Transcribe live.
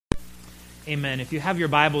Amen. If you have your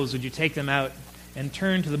Bibles, would you take them out and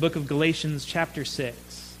turn to the book of Galatians chapter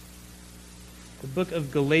 6. The book of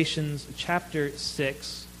Galatians chapter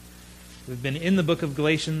 6. We've been in the book of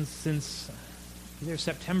Galatians since either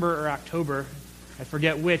September or October. I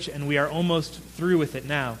forget which, and we are almost through with it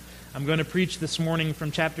now. I'm going to preach this morning from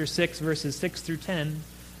chapter 6, verses 6 through 10,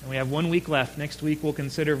 and we have 1 week left. Next week we'll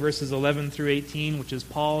consider verses 11 through 18, which is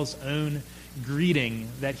Paul's own greeting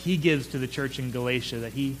that he gives to the church in Galatia,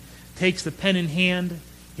 that he takes the pen in hand.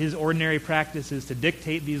 His ordinary practice is to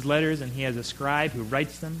dictate these letters, and he has a scribe who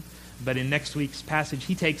writes them. But in next week's passage,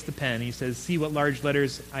 he takes the pen. He says, "See what large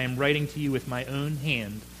letters I am writing to you with my own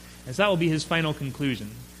hand." And so that will be his final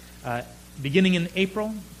conclusion. Beginning in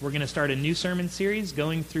April, we're going to start a new sermon series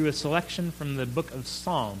going through a selection from the book of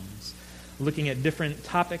Psalms, looking at different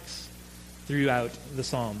topics throughout the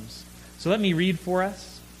Psalms. So let me read for us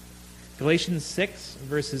Galatians 6,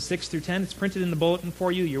 verses 6 through 10. It's printed in the bulletin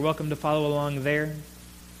for you. You're welcome to follow along there.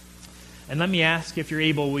 And let me ask, if you're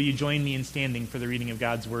able, will you join me in standing for the reading of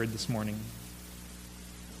God's Word this morning?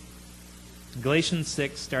 Galatians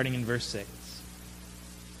 6, starting in verse 6.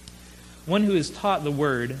 One who is taught the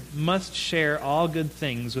Word must share all good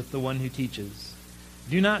things with the one who teaches.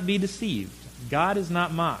 Do not be deceived. God is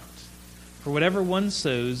not mocked. For whatever one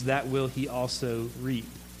sows, that will he also reap.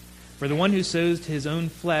 For the one who sows to his own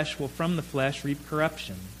flesh will from the flesh reap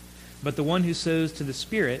corruption. But the one who sows to the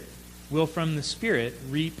Spirit will from the Spirit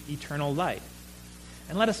reap eternal life.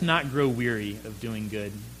 And let us not grow weary of doing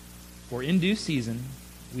good, for in due season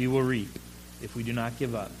we will reap if we do not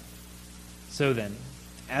give up. So then,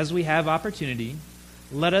 as we have opportunity,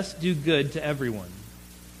 let us do good to everyone,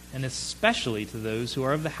 and especially to those who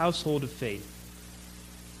are of the household of faith.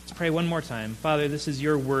 Let's pray one more time. Father, this is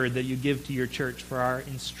your word that you give to your church for our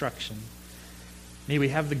instruction. May we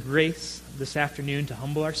have the grace this afternoon to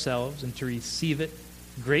humble ourselves and to receive it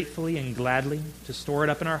gratefully and gladly, to store it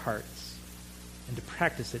up in our hearts, and to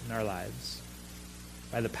practice it in our lives.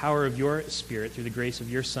 By the power of your Spirit, through the grace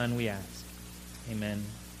of your Son, we ask. Amen.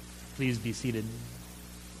 Please be seated.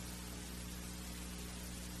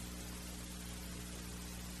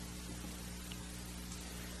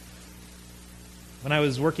 When I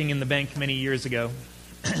was working in the bank many years ago,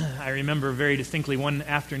 I remember very distinctly one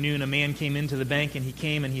afternoon a man came into the bank, and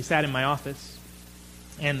he sat in my office.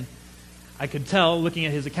 And I could tell, looking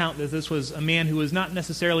at his account, that this was a man who was not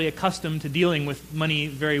necessarily accustomed to dealing with money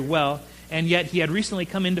very well, and yet he had recently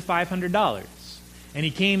come into $500. And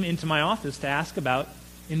he came into my office to ask about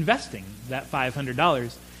investing that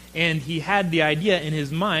 $500. And he had the idea in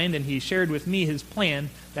his mind, and he shared with me his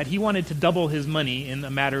plan, that he wanted to double his money in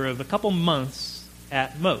a matter of a couple months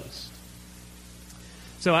at most.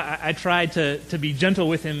 So I tried to be gentle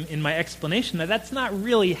with him in my explanation that that's not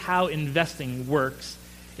really how investing works.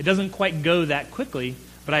 It doesn't quite go that quickly,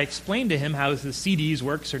 but I explained to him how the CDs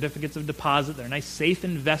work, certificates of deposit. They're nice, safe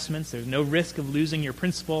investments. There's no risk of losing your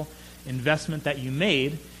principal investment that you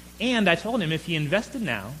made. And I told him if he invested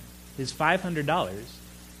now, his $500,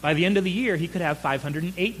 by the end of the year, he could have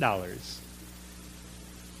 $508.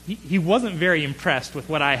 He wasn't very impressed with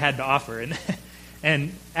what I had to offer.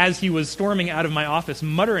 And as he was storming out of my office,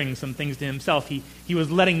 muttering some things to himself, he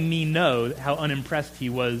was letting me know how unimpressed he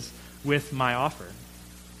was with my offer.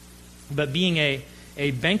 But being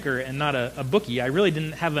a banker and not a bookie, I really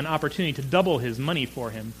didn't have an opportunity to double his money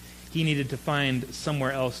for him. He needed to find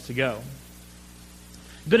somewhere else to go.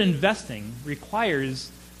 Good investing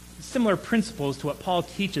requires similar principles to what Paul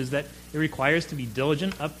teaches, that it requires to be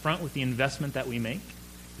diligent up front with the investment that we make.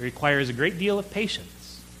 It requires a great deal of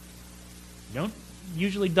patience. You don't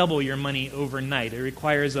usually double your money overnight. It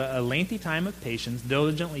requires a lengthy time of patience,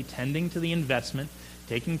 diligently tending to the investment,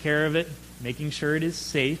 taking care of it, making sure it is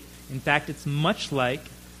safe. In fact, it's much like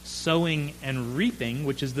sowing and reaping,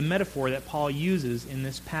 which is the metaphor that Paul uses in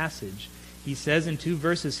this passage. He says in 2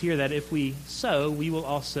 verses here that if we sow, we will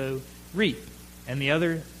also reap. And the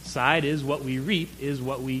other side is what we reap is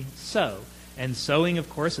what we sow. And sowing, of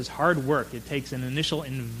course, is hard work. It takes an initial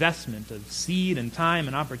investment of seed and time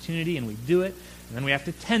and opportunity, and we do it. And then we have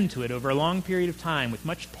to tend to it over a long period of time with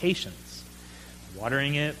much patience.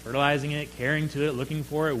 Watering it, fertilizing it, caring to it, looking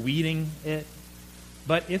for it, weeding it.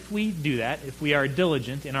 But if we do that, if we are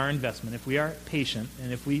diligent in our investment, if we are patient,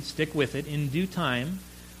 and if we stick with it, in due time,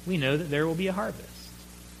 we know that there will be a harvest.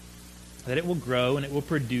 That it will grow and it will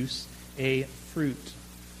produce a fruit.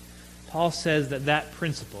 Paul says that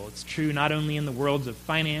principle, it's true not only in the worlds of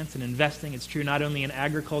finance and investing, it's true not only in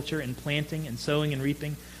agriculture and planting and sowing and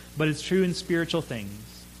reaping, but it's true in spiritual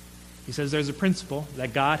things. He says there's a principle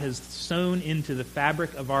that God has sown into the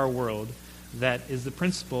fabric of our world that is the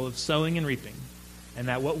principle of sowing and reaping, and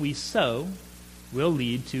that what we sow will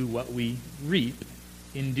lead to what we reap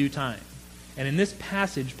in due time. And in this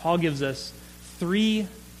passage, Paul gives us 3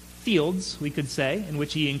 fields, we could say, in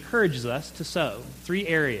which he encourages us to sow. 3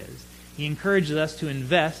 areas. He encourages us to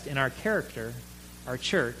invest in our character, our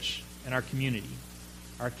church, and our community.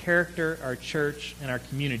 Our character, our church, and our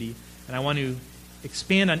community. And I want to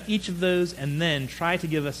expand on each of those and then try to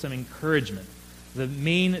give us some encouragement. The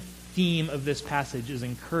main theme of this passage is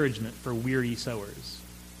encouragement for weary sowers.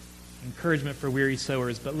 Encouragement for weary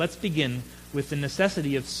sowers. But let's begin with the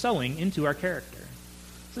necessity of sowing into our character.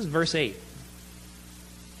 This is verse 8.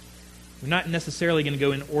 We're not necessarily going to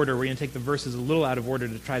go in order. We're going to take the verses a little out of order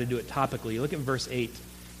to try to do it topically. Look at verse 8.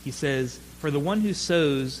 He says, "For the one who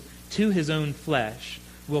sows to his own flesh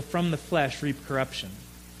will from the flesh reap corruption.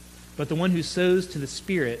 But the one who sows to the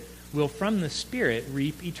Spirit will from the Spirit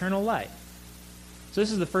reap eternal life." So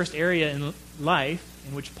this is the first area in life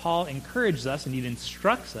in which Paul encourages us and even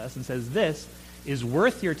instructs us and says this is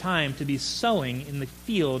worth your time to be sowing in the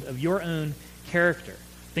field of your own character.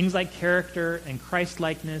 Things like character and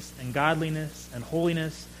Christ-likeness and godliness and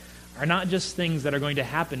holiness are not just things that are going to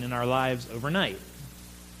happen in our lives overnight.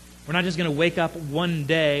 We're not just going to wake up one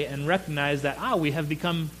day and recognize that, we have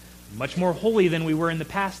become much more holy than we were in the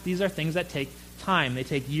past. These are things that take time. They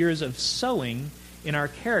take years of sowing in our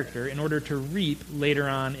character in order to reap later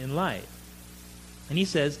on in life. And he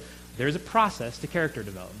says there's a process to character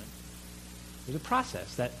development. There's a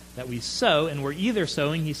process that we sow, and we're either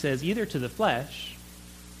sowing, he says, either to the flesh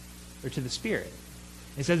or to the Spirit.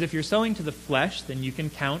 He says if you're sowing to the flesh, then you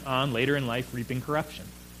can count on later in life reaping corruption.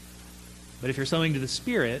 But if you're sowing to the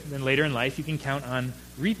Spirit, then later in life you can count on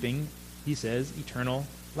reaping, he says, eternal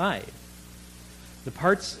life. The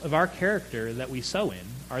parts of our character that we sow in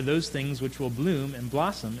are those things which will bloom and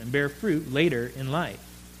blossom and bear fruit later in life.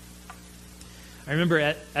 I remember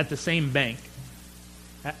at the same bank,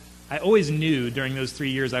 I always knew during those 3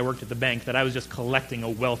 years I worked at the bank that I was just collecting a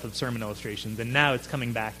wealth of sermon illustrations, and now it's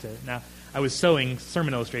coming back to, now I was sowing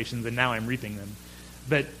sermon illustrations and now I'm reaping them.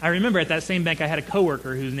 But I remember at that same bank I had a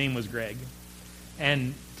coworker whose name was Greg.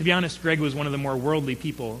 And to be honest, Greg was one of the more worldly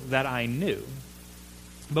people that I knew.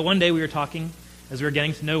 But one day we were talking as we were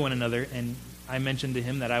getting to know one another, and I mentioned to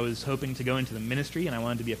him that I was hoping to go into the ministry and I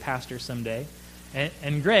wanted to be a pastor someday.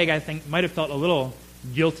 And Greg, I think, might have felt a little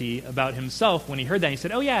guilty about himself when he heard that. He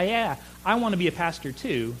said, yeah, I want to be a pastor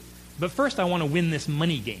too, but first I want to win this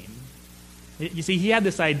money game. You see, he had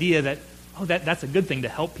this idea that, that's a good thing to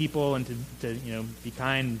help people and to be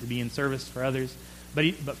kind and to be in service for others.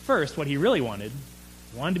 But first, what he really wanted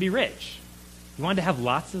to be rich. He wanted to have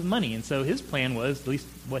lots of money. And so his plan was, at least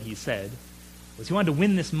what he said, was he wanted to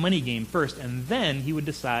win this money game first, and then he would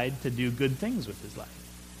decide to do good things with his life.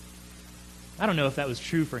 I don't know if that was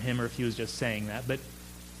true for him or if he was just saying that, but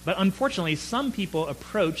unfortunately, some people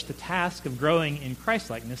approach the task of growing in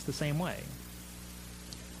Christ-likeness the same way.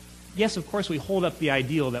 Yes, of course, we hold up the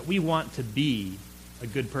ideal that we want to be a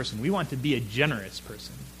good person. We want to be a generous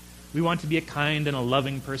person. We want to be a kind and a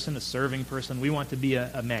loving person, a serving person. We want to be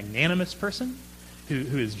a magnanimous person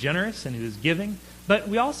who is generous and who is giving. But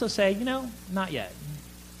we also say, not yet.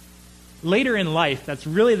 Later in life, that's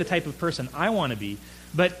really the type of person I want to be,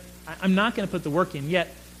 but I'm not going to put the work in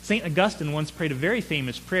yet. St. Augustine once prayed a very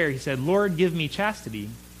famous prayer. He said, "Lord, give me chastity,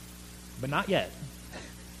 but not yet."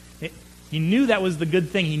 He knew that was the good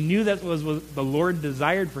thing. He knew that was what the Lord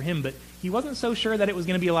desired for him, but he wasn't so sure that it was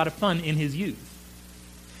going to be a lot of fun in his youth.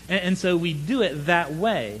 And so we do it that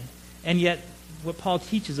way, and yet what Paul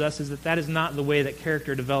teaches us is that is not the way that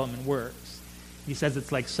character development works. He says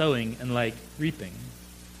it's like sowing and like reaping.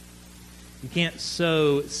 You can't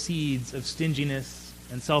sow seeds of stinginess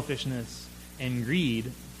and selfishness and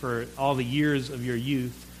greed for all the years of your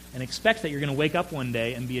youth and expect that you're going to wake up one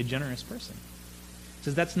day and be a generous person. He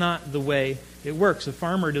says that's not the way it works. A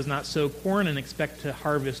farmer does not sow corn and expect to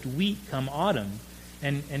harvest wheat come autumn.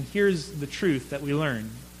 And here's the truth that we learn.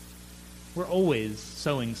 We're always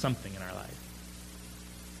sowing something in our life.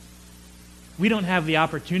 We don't have the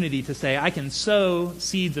opportunity to say, I can sow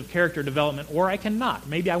seeds of character development or I cannot.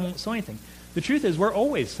 Maybe I won't sow anything. The truth is we're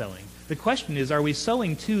always sowing. The question is, are we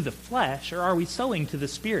sowing to the flesh or are we sowing to the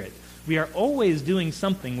Spirit? We are always doing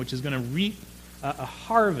something which is going to reap a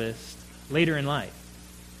harvest later in life.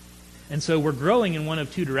 And so we're growing in one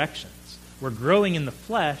of two directions. We're growing in the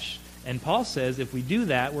flesh, and Paul says if we do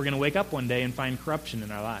that, we're going to wake up one day and find corruption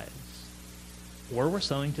in our lives. Or we're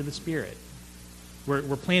sowing to the Spirit. We're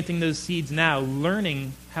planting those seeds now,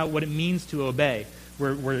 learning what it means to obey.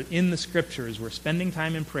 We're in the Scriptures. We're spending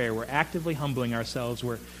time in prayer. We're actively humbling ourselves.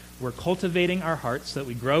 We're cultivating our hearts so that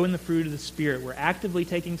we grow in the fruit of the Spirit. We're actively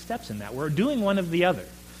taking steps in that. We're doing one of the other.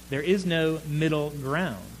 There is no middle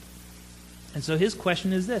ground. And so his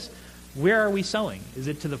question is this: where are we sowing? Is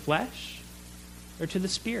it to the flesh or to the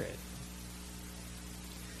Spirit?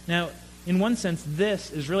 Now, in one sense,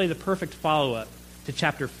 this is really the perfect follow-up to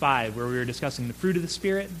chapter 5, where we were discussing the fruit of the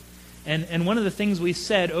Spirit. And one of the things we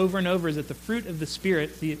said over and over is that the fruit of the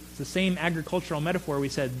Spirit, it's the same agricultural metaphor we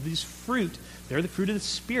said, these fruit, they're the fruit of the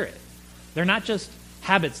Spirit. They're not just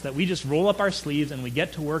habits that we just roll up our sleeves and we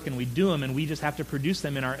get to work and we do them and we just have to produce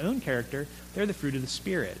them in our own character. They're the fruit of the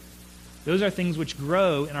Spirit. Those are things which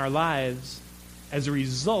grow in our lives as a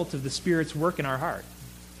result of the Spirit's work in our heart.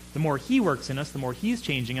 The more He works in us, the more He's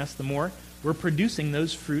changing us, the more we're producing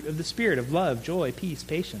those fruit of the Spirit of love, joy, peace,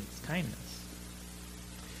 patience, kindness.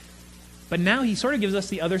 But now he sort of gives us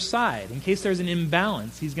the other side. In case there's an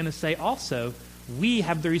imbalance, he's going to say also, we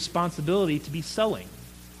have the responsibility to be sowing.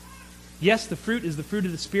 Yes, the fruit is the fruit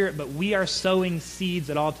of the Spirit, but we are sowing seeds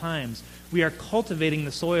at all times. We are cultivating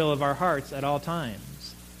the soil of our hearts at all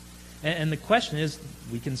times. And the question is,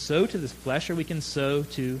 we can sow to the flesh or we can sow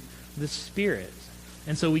to the Spirit.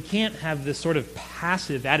 And so we can't have this sort of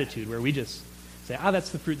passive attitude where we just say,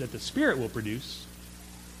 that's the fruit that the Spirit will produce.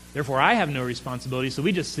 Therefore, I have no responsibility, so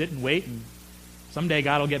we just sit and wait, and someday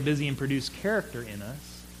God will get busy and produce character in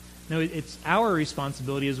us. No, it's our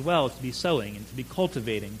responsibility as well to be sowing and to be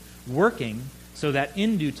cultivating, working, so that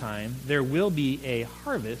in due time there will be a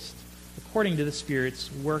harvest according to the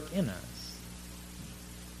Spirit's work in us.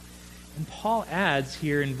 And Paul adds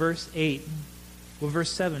here in verse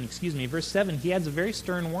 7, he adds a very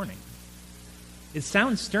stern warning. It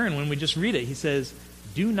sounds stern when we just read it. He says,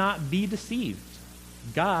 do not be deceived.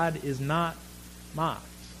 God is not mocked.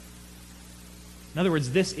 In other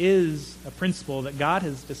words, this is a principle that God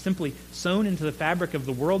has just simply sown into the fabric of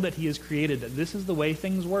the world that He has created, that this is the way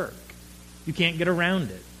things work. You can't get around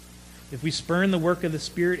it. If we spurn the work of the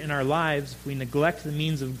Spirit in our lives, if we neglect the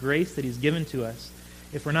means of grace that He's given to us,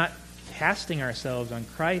 if we're not casting ourselves on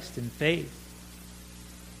Christ in faith,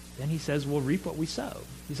 then he says we'll reap what we sow.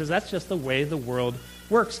 He says that's just the way the world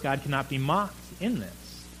works. God cannot be mocked in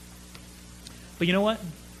this. But you know what?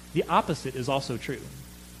 The opposite is also true.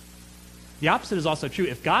 The opposite is also true.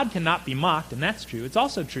 If God cannot be mocked, and that's true, it's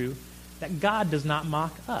also true that God does not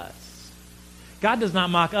mock us. God does not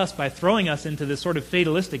mock us by throwing us into this sort of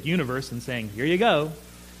fatalistic universe and saying, here you go.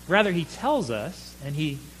 Rather, He tells us and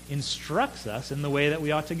He instructs us in the way that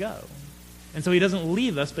we ought to go. And so He doesn't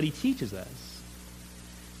leave us, but He teaches us.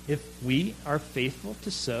 If we are faithful to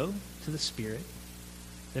sow to the Spirit,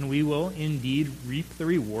 then we will indeed reap the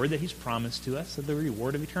reward that He's promised to us, of the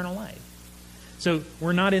reward of eternal life. So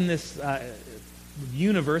we're not in this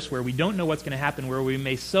universe where we don't know what's going to happen, where we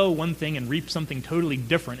may sow one thing and reap something totally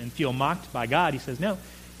different and feel mocked by God. He says, no,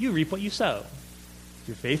 you reap what you sow. If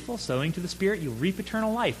you're faithful, sowing to the Spirit, you'll reap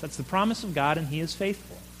eternal life. That's the promise of God, and He is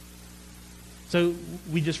faithful. So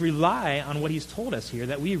we just rely on what He's told us here,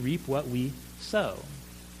 that we reap what we sow.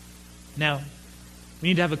 Now, we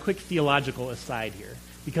need to have a quick theological aside here.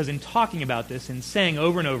 Because in talking about this and saying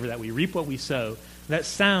over and over that we reap what we sow, that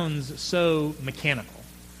sounds so mechanical.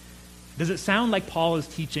 Does it sound like Paul is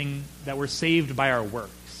teaching that we're saved by our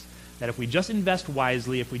works? That if we just invest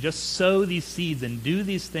wisely, if we just sow these seeds and do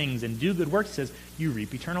these things and do good works, he says, you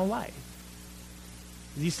reap eternal life.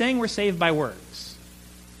 Is he saying we're saved by works?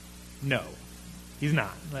 No, he's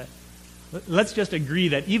not. Let's just agree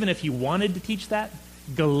that even if he wanted to teach that,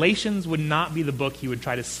 Galatians would not be the book he would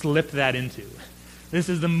try to slip that into. This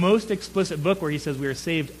is the most explicit book where he says we are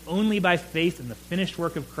saved only by faith in the finished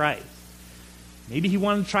work of Christ. Maybe he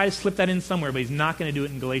wanted to try to slip that in somewhere, but he's not going to do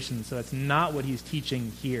it in Galatians, so that's not what he's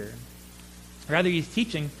teaching here. Rather, he's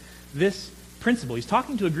teaching this principle. He's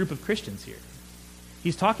talking to a group of Christians here.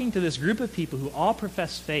 He's talking to this group of people who all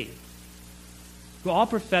profess faith, who all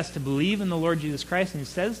profess to believe in the Lord Jesus Christ, and he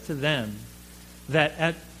says to them that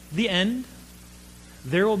at the end,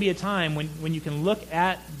 there will be a time when you can look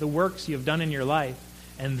at the works you have done in your life,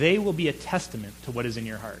 and they will be a testament to what is in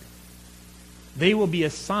your heart. They will be a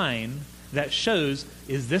sign that shows,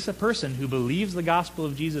 is this a person who believes the gospel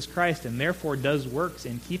of Jesus Christ and therefore does works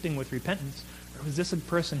in keeping with repentance, or is this a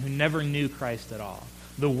person who never knew Christ at all?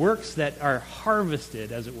 The works that are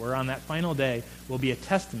harvested, as it were, on that final day will be a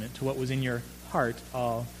testament to what was in your heart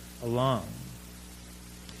all along.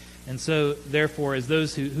 And so, therefore, as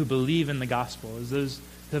those who believe in the gospel, as those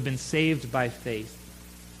who have been saved by faith,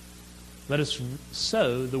 let us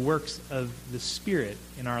sow the works of the Spirit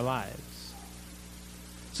in our lives.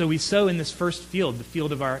 So we sow in this first field, the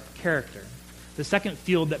field of our character. The second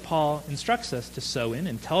field that Paul instructs us to sow in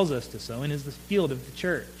and tells us to sow in is the field of the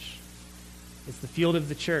church. It's the field of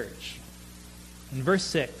the church. In verse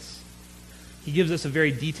 6, he gives us a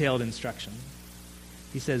very detailed instruction.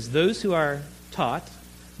 He says, those who are taught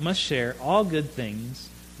must share all good things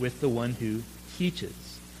with the one who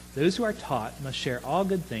teaches. Those who are taught must share all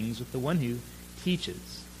good things with the one who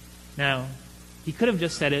teaches. Now, he could have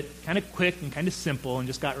just said it kind of quick and kind of simple and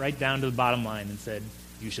just got right down to the bottom line and said,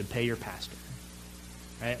 you should pay your pastor.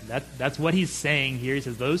 Right? That's what he's saying here. He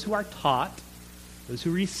says those who are taught, those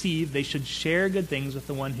who receive, they should share good things with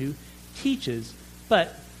the one who teaches.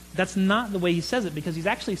 But that's not the way he says it, because he's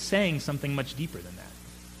actually saying something much deeper than that.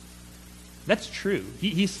 That's true.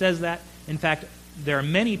 He says that. In fact, there are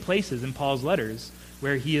many places in Paul's letters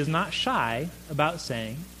where he is not shy about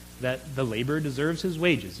saying that the laborer deserves his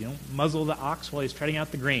wages. You don't muzzle the ox while he's treading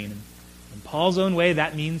out the grain. And in Paul's own way,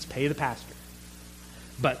 that means pay the pastor.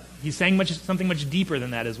 But he's saying something much deeper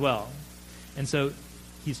than that as well. And so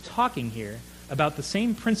he's talking here about the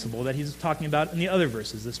same principle that he's talking about in the other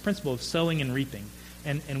verses, this principle of sowing and reaping.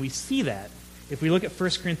 And we see that if we look at 1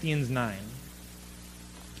 Corinthians 9.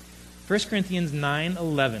 1 Corinthians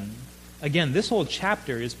 9:11. Again, this whole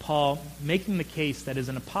chapter is Paul making the case that as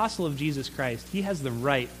an apostle of Jesus Christ, he has the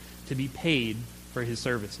right to be paid for his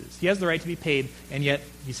services. He has the right to be paid, and yet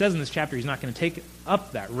he says in this chapter he's not going to take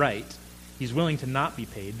up that right. He's willing to not be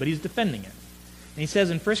paid, but he's defending it. And he says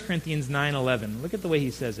in 1 Corinthians 9:11, look at the way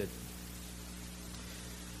he says it.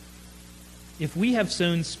 If we have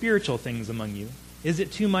sown spiritual things among you, is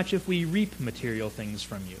it too much if we reap material things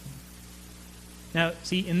from you? Now,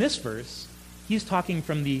 see, in this verse, he's talking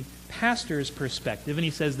from the pastor's perspective, and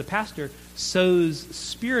he says the pastor sows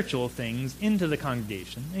spiritual things into the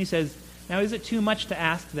congregation. And he says, now is it too much to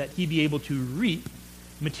ask that he be able to reap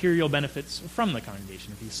material benefits from the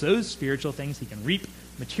congregation? If he sows spiritual things, he can reap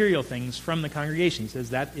material things from the congregation. He says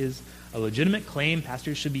that is a legitimate claim.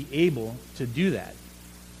 Pastors should be able to do that.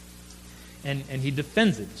 And he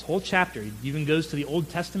defends it. This whole chapter, he even goes to the Old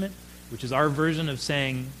Testament, which is our version of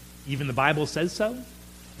saying even the Bible says so.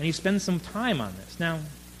 And he spends some time on this. Now,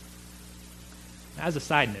 as a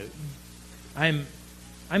side note, I'm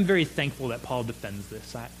very thankful that Paul defends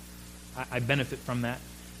this. I benefit from that.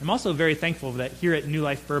 I'm also very thankful that here at New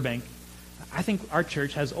Life Burbank, I think our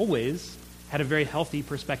church has always had a very healthy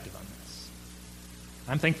perspective on this.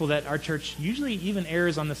 I'm thankful that our church usually even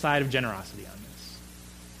errs on the side of generosity on this.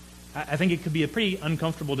 I think it could be a pretty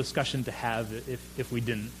uncomfortable discussion to have if we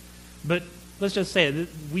didn't. But let's just say that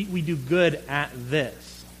we do good at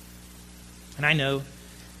this. And I know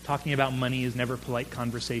talking about money is never polite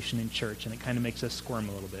conversation in church, and it kind of makes us squirm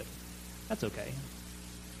a little bit. That's okay.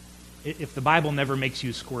 If the Bible never makes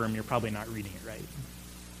you squirm, you're probably not reading it right.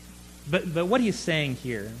 But what he's saying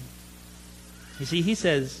here, you see, he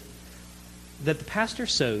says that the pastor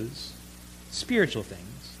sows spiritual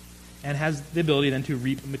things and has the ability then to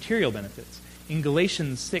reap material benefits. In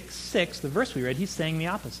Galatians 6:6, the verse we read, he's saying the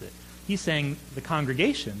opposite. He's saying the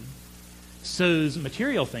congregation sows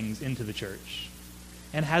material things into the church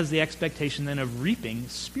and has the expectation then of reaping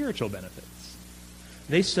spiritual benefits.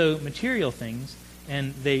 They sow material things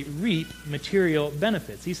and they reap material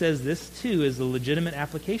benefits. He says this too is the legitimate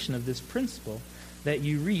application of this principle, that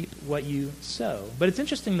you reap what you sow. But it's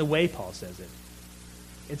interesting the way Paul says it.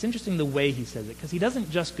 It's interesting the way he says it, because he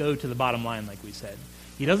doesn't just go to the bottom line like we said.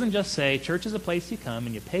 He doesn't just say, church is a place you come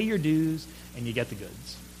and you pay your dues and you get the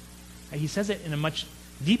goods. He says it in a much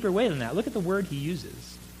deeper way than that. Look at the word he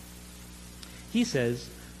uses. He says,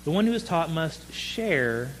 the one who is taught must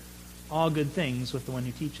share all good things with the one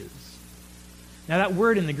who teaches. Now that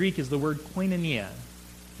word in the Greek is the word koinonia.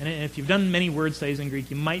 And if you've done many word studies in Greek,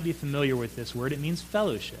 you might be familiar with this word. It means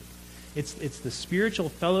fellowship. It's the spiritual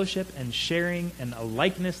fellowship and sharing and a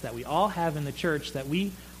likeness that we all have in the church, that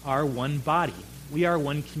we are one body. We are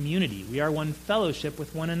one community. We are one fellowship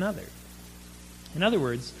with one another. In other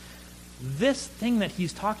words, this thing that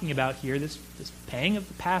he's talking about here, this paying of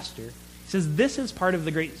the pastor, he says this is part of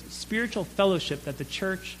the great spiritual fellowship that the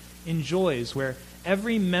church enjoys, where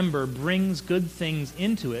every member brings good things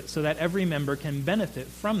into it so that every member can benefit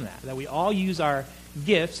from that we all use our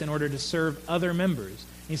gifts in order to serve other members.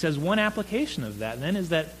 He says one application of that then is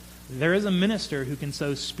that there is a minister who can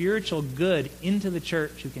sow spiritual good into the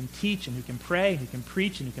church, who can teach and who can pray, who can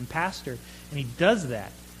preach and who can pastor, and he does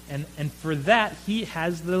that. And for that, he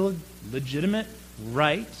has the legitimate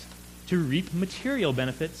right to reap material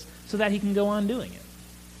benefits so that he can go on doing it.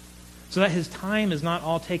 So that his time is not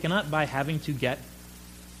all taken up by having to get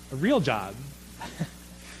a real job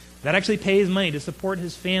that actually pays money to support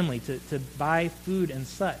his family, to buy food and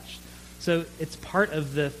such. So it's part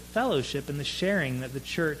of the fellowship and the sharing that the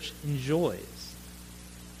church enjoys.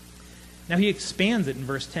 Now he expands it in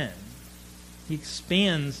verse 10. He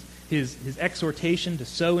expands his exhortation to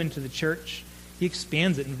sow into the church. He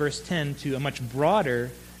expands it in verse 10 to a much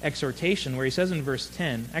broader exhortation where he says in verse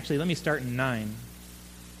 10, actually let me start in 9.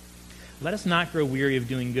 Let us not grow weary of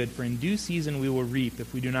doing good, for in due season we will reap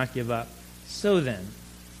if we do not give up. So then,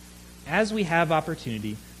 as we have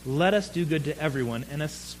opportunity, let us do good to everyone, and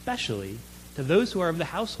especially to those who are of the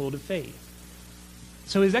household of faith.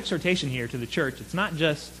 So his exhortation here to the church, it's not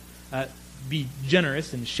just be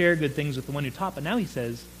generous and share good things with the one who taught, but now he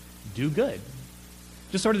says, do good.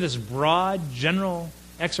 Just sort of this broad, general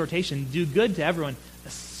exhortation, do good to everyone,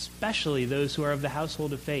 especially those who are of the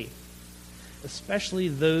household of faith. Especially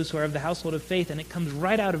those who are of the household of faith, and it comes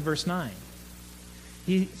right out of verse 9.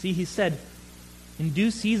 He said, in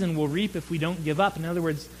due season we'll reap if we don't give up. In other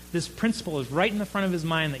words, this principle is right in the front of his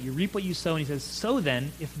mind that you reap what you sow, and he says, so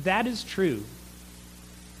then, if that is true,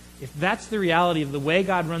 if that's the reality of the way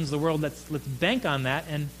God runs the world, let's bank on that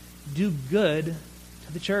and do good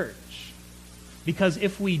to the church. Because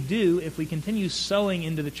if we continue sowing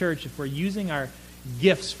into the church, if we're using our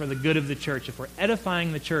gifts for the good of the church, if we're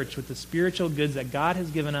edifying the church with the spiritual goods that God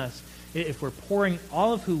has given us, if we're pouring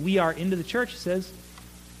all of who we are into the church, he says,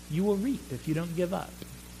 you will reap if you don't give up.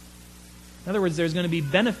 In other words, there's going to be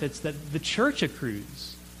benefits that the church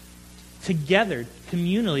accrues. Together,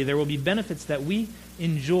 communally, there will be benefits that we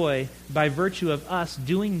enjoy by virtue of us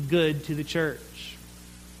doing good to the church.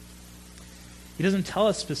 He doesn't tell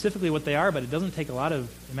us specifically what they are, but it doesn't take a lot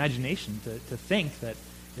of imagination to think that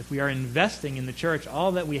if we are investing in the church,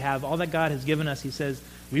 all that we have, all that God has given us, he says,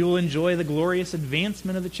 we will enjoy the glorious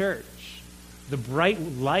advancement of the church, the bright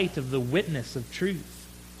light of the witness of truth,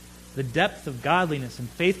 the depth of godliness and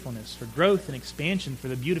faithfulness for growth and expansion, for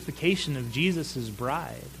the beautification of Jesus'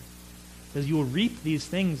 bride. Because you will reap these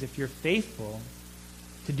things if you're faithful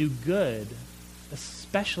to do good,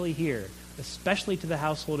 especially here, especially to the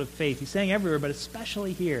household of faith. He's saying everywhere, but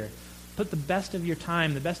especially here. Put the best of your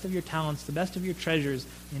time, the best of your talents, the best of your treasures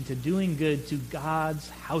into doing good to God's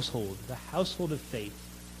household, the household of faith.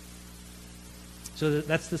 So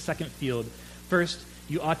that's the second field. First,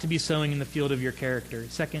 you ought to be sowing in the field of your character.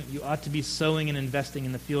 Second, you ought to be sowing and investing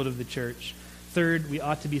in the field of the church. Third, we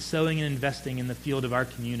ought to be sowing and investing in the field of our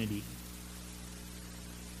community.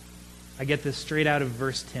 I get this straight out of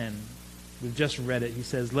verse 10. We've just read it. He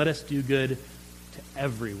says, let us do good to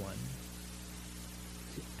everyone.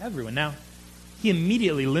 To everyone. Now, he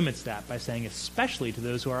immediately limits that by saying, especially to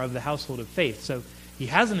those who are of the household of faith. So he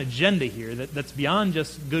has an agenda here that's beyond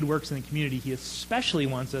just good works in the community. He especially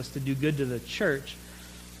wants us to do good to the church,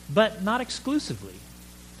 but not exclusively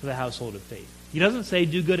to the household of faith. He doesn't say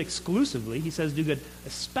do good exclusively. He says do good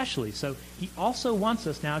especially. So he also wants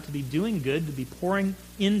us now to be doing good, to be pouring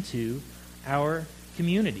into our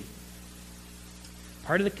community.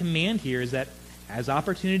 Part of the command here is that as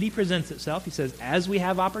opportunity presents itself, he says, as we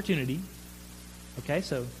have opportunity, okay,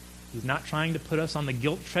 so he's not trying to put us on the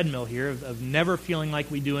guilt treadmill here of never feeling like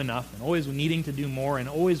we do enough and always needing to do more and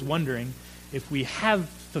always wondering if we have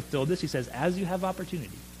fulfilled this. He says, as you have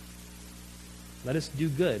opportunity, let us do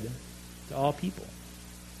good to all people.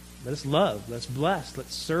 Let us love, let's bless,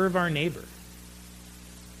 let's serve our neighbor.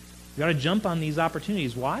 We've got to jump on these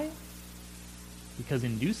opportunities. Why? Because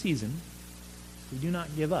in due season, if we do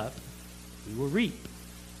not give up, we will reap.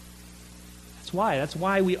 That's why. That's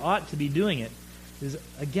why we ought to be doing it.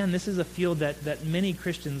 Again, this is a field that many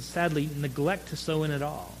Christians sadly neglect to sow in at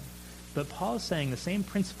all. But Paul is saying the same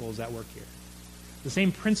principle is at work here. The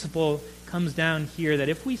same principle comes down here that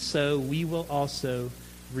if we sow, we will also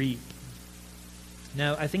reap.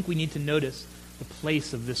 Now, I think we need to notice the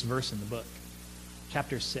place of this verse in the book.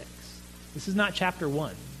 Chapter 6. This is not chapter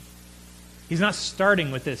 1. He's not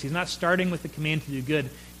starting with this. He's not starting with the command to do good.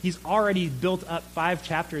 He's already built up 5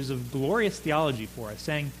 chapters of glorious theology for us,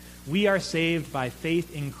 saying we are saved by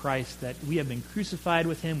faith in Christ, that we have been crucified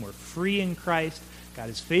with him, we're free in Christ, God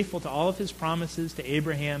is faithful to all of his promises to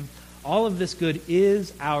Abraham. All of this good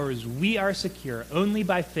is ours. We are secure only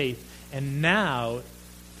by faith. And now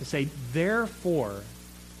to say, therefore,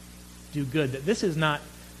 do good. That this is not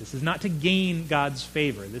to gain God's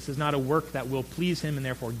favor. This is not a work that will please him and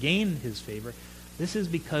therefore gain his favor. This is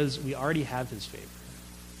because we already have his favor.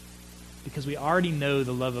 Because we already know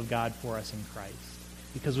the love of God for us in Christ.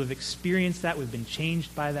 Because we've experienced that, we've been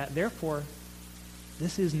changed by that. Therefore,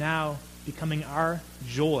 this is now becoming our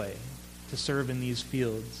joy to serve in these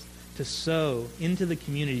fields, to sow into the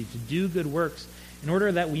community, to do good works in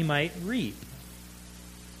order that we might reap.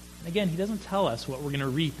 And again, he doesn't tell us what we're going to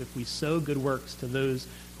reap if we sow good works to those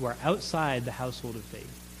who are outside the household of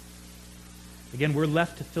faith. Again, we're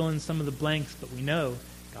left to fill in some of the blanks, but we know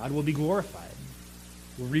God will be glorified.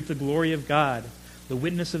 We'll reap the glory of God. The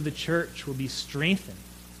witness of the church will be strengthened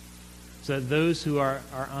so that those who are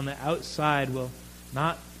on the outside will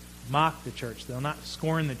not mock the church. They'll not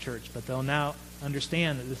scorn the church, but they'll now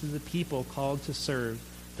understand that this is a people called to serve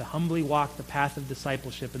to humbly walk the path of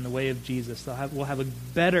discipleship in the way of Jesus. We'll have a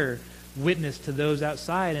better witness to those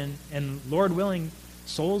outside, and Lord willing,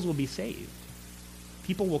 souls will be saved.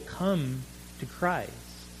 People will come to Christ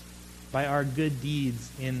by our good deeds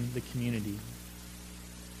in the community.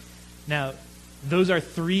 Now, those are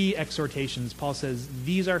 3 exhortations. Paul says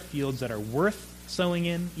these are fields that are worth sowing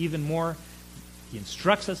in even more. He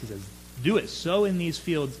instructs us. He says, do it. Sow in these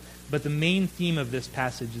fields. But the main theme of this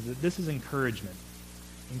passage is that this is encouragement.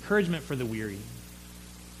 Encouragement for the weary.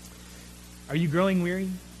 Are you growing weary?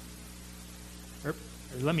 Or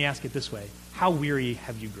let me ask it this way. How weary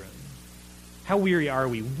have you grown? How weary are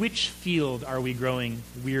we? Which field are we growing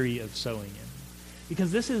weary of sowing in?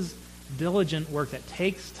 Because this is diligent work that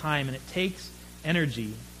takes time and it takes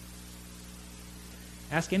energy.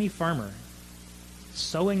 Ask any farmer.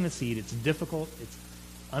 Sowing the seed, it's difficult, it's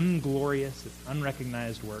unglorious, it's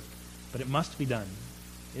unrecognized work, but it must be done.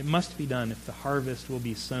 It must be done if the harvest will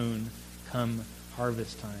be sown come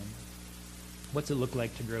harvest time. What's it look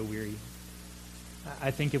like to grow weary?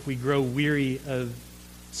 I think if we grow weary of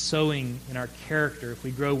sowing in our character, if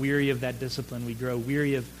we grow weary of that discipline, we grow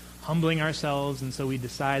weary of humbling ourselves, and so we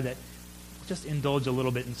decide that we'll just indulge a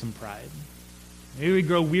little bit in some pride. Maybe we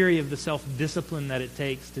grow weary of the self-discipline that it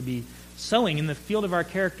takes to be sowing in the field of our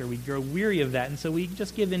character. We grow weary of that, and so we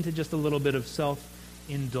just give into just a little bit of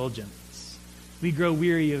self-indulgence. We grow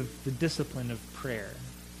weary of the discipline of prayer,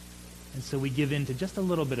 and so we give into just a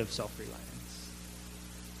little bit of self-reliance.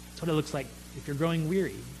 That's what it looks like if you're growing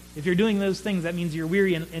weary. If you're doing those things, that means you're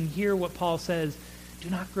weary, and hear what Paul says. Do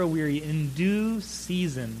not grow weary. In due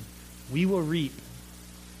season, we will reap.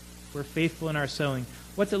 We're faithful in our sowing.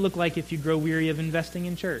 What's it look like if you grow weary of investing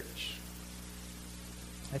in church?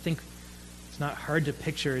 I think it's not hard to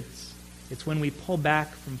picture. It's when we pull back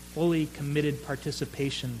from fully committed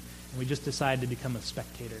participation and we just decide to become a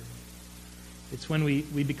spectator. It's when we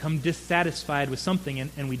become dissatisfied with something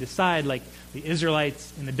and we decide, like the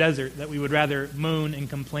Israelites in the desert, that we would rather moan and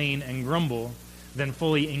complain and grumble than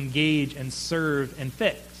fully engage and serve and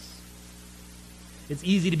fix. It's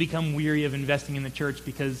easy to become weary of investing in the church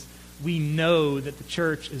because we know that the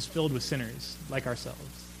church is filled with sinners like ourselves.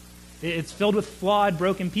 It's filled with flawed,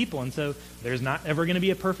 broken people, and so there's not ever going to be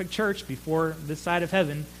a perfect church before this side of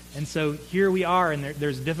heaven. And so here we are, and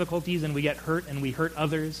there's difficulties, and we get hurt, and we hurt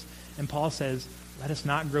others. And Paul says, let us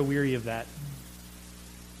not grow weary of that.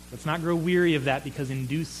 Let's not grow weary of that, because in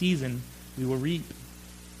due season we will reap.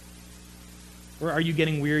 Or are you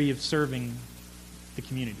getting weary of serving the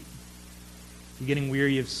community? You're getting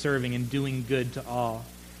weary of serving and doing good to all.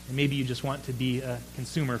 And maybe you just want to be a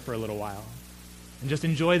consumer for a little while and just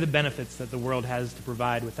enjoy the benefits that the world has to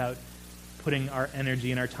provide without putting our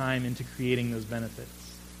energy and our time into creating those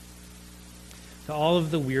benefits. To all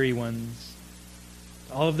of the weary ones,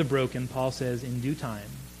 to all of the broken, Paul says, in due time,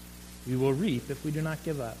 we will reap if we do not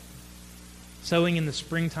give up. Sowing in the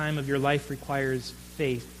springtime of your life requires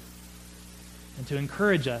faith. And to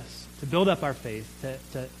encourage us, to build up our faith,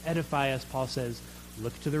 to edify us, Paul says,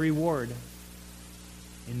 look to the reward.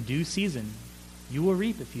 In due season, you will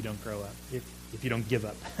reap if you don't grow up, if you don't give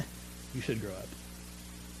up. You should grow up.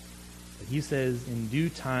 But he says, in due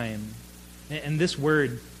time, and this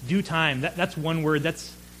word, due time, that's one word.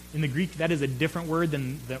 That's in the Greek, that is a different word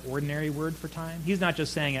than the ordinary word for time. He's not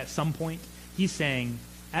just saying at some point. He's saying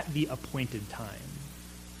at the appointed time.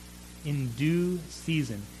 In due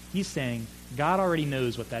season. He's saying God already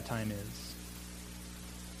knows what that time is.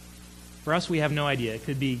 For us, we have no idea. It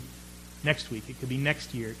could be next week. It could be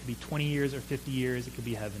next year. It could be 20 years or 50 years. It could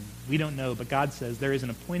be heaven. We don't know, but God says there is an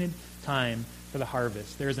appointed time for the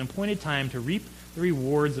harvest. There is an appointed time to reap the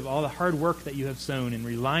rewards of all the hard work that you have sown in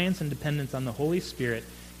reliance and dependence on the Holy Spirit.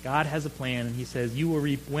 God has a plan, and he says you will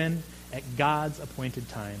reap when? At God's appointed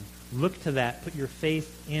time. Look to that. Put your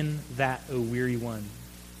faith in that, O weary one.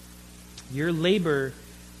 Your labor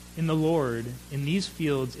in the Lord in these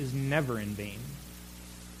fields is never in vain.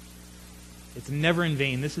 It's never in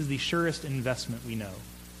vain. This is the surest investment we know.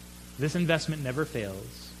 This investment never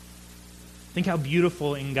fails. Think how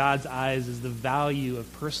beautiful in God's eyes is the value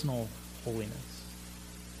of personal holiness.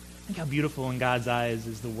 Think how beautiful in God's eyes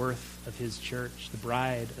is the worth of his church, the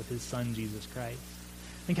bride of his Son, Jesus Christ.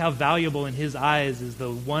 Think how valuable in his eyes is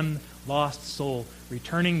the one lost soul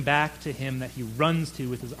returning back to him that he runs to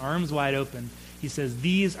with his arms wide open. He says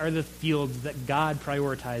these are the fields that God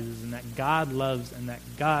prioritizes and that God loves and that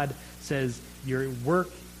God says your work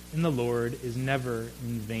in the Lord is never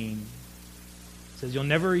in vain. He says you'll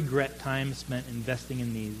never regret time spent investing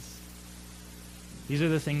in these. These are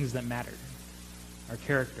the things that matter. Our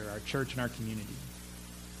character, our church, and our community.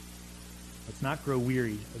 Let's not grow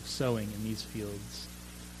weary of sowing in these fields.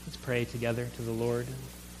 Let's pray together to the Lord.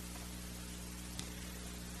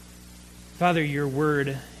 Father, your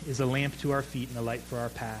word is a lamp to our feet and a light for our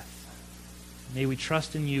path. May we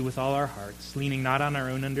trust in you with all our hearts, leaning not on our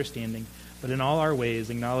own understanding, but in all our ways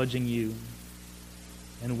acknowledging you.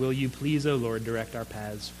 And will you please, O Lord, direct our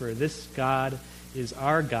paths? For this God is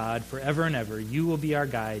our God forever and ever. You will be our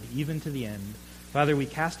guide even to the end. Father, we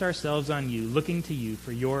cast ourselves on you, looking to you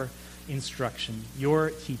for your instruction, your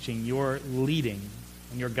teaching, your leading,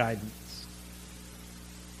 and your guidance.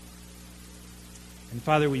 And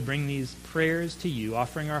Father, we bring these prayers to you,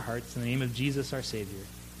 offering our hearts in the name of Jesus, our Savior.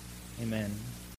 Amen.